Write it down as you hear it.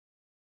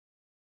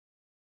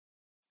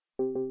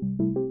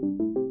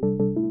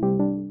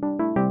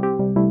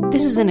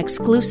This is an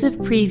exclusive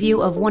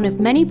preview of one of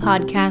many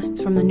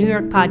podcasts from the New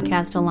York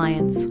Podcast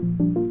Alliance.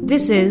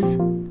 This is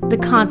The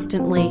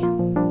Constantly.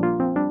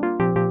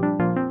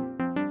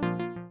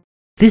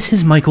 This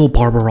is Michael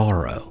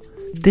Barbararo.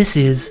 This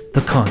is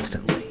The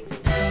Constantly.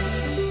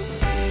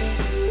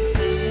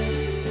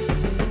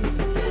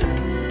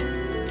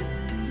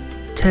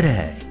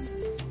 Today,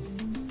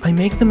 I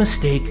make the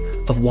mistake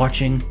of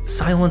watching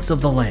Silence of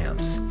the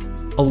Lambs,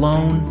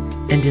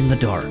 alone and in the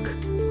dark.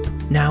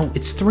 Now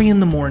it's 3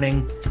 a.m.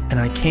 and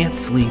I can't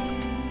sleep,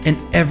 and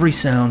every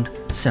sound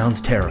sounds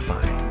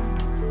terrifying.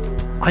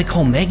 I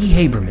call Maggie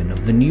Haberman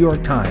of the New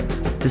York Times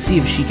to see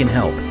if she can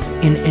help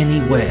in any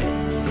way.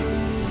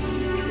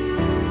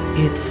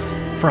 It's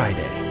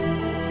Friday.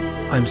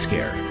 I'm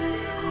scared.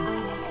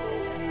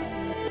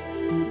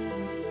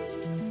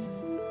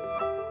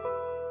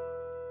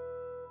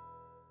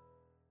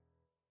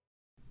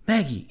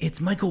 Maggie, it's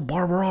Michael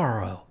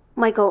Barbararo.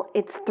 Michael,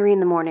 it's 3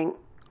 a.m.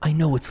 I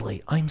know it's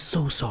late. I'm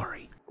so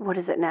sorry. What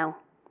is it now?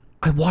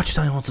 I watched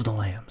Silence of the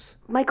Lambs.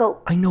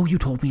 Michael. I know you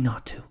told me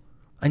not to.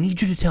 I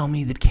need you to tell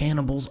me that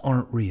cannibals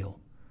aren't real.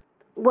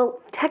 Well,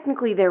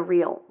 technically they're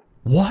real.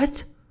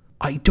 What?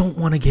 I don't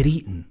want to get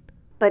eaten.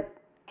 But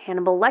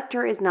Hannibal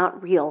Lecter is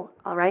not real,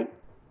 all right?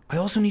 I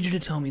also need you to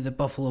tell me that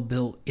Buffalo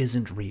Bill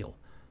isn't real.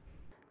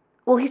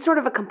 Well, he's sort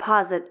of a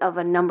composite of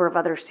a number of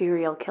other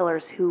serial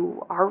killers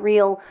who are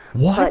real.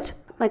 What? But,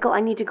 Michael,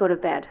 I need to go to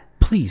bed.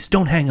 Please,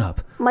 don't hang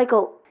up.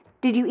 Michael,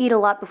 did you eat a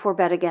lot before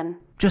bed again?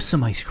 Just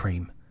some ice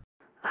cream.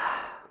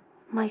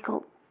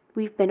 Michael,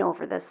 we've been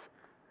over this.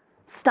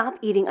 Stop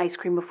eating ice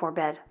cream before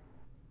bed.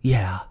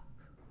 Yeah.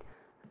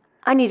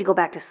 I need to go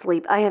back to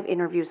sleep. I have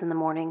interviews in the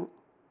morning.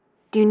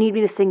 Do you need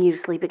me to sing you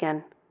to sleep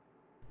again?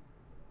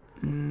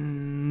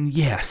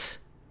 Yes.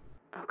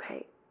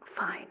 Okay,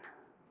 fine.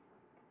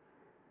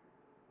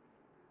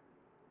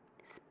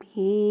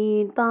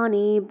 Speed,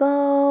 bonny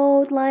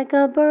boat, like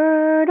a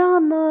bird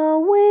on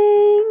the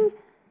wing.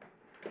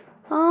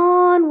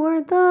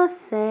 Onward the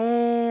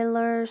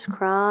sailors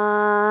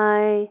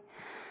cry.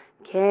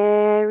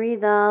 Carry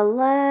the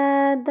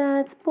lad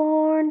that's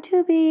born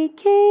to be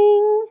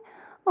king,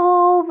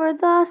 over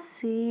the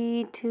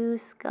sea to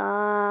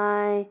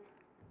sky.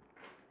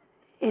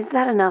 Is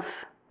that enough?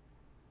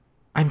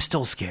 I'm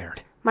still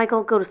scared.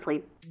 Michael, go to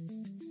sleep.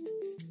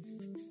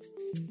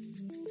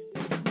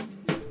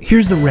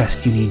 Here's the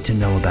rest you need to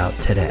know about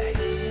today.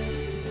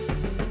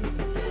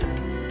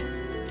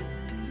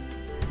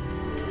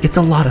 It's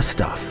a lot of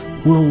stuff.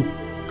 We'll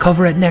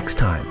cover it next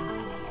time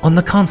on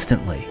The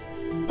Constantly.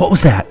 What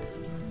was that?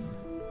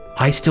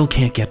 I still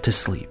can't get to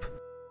sleep.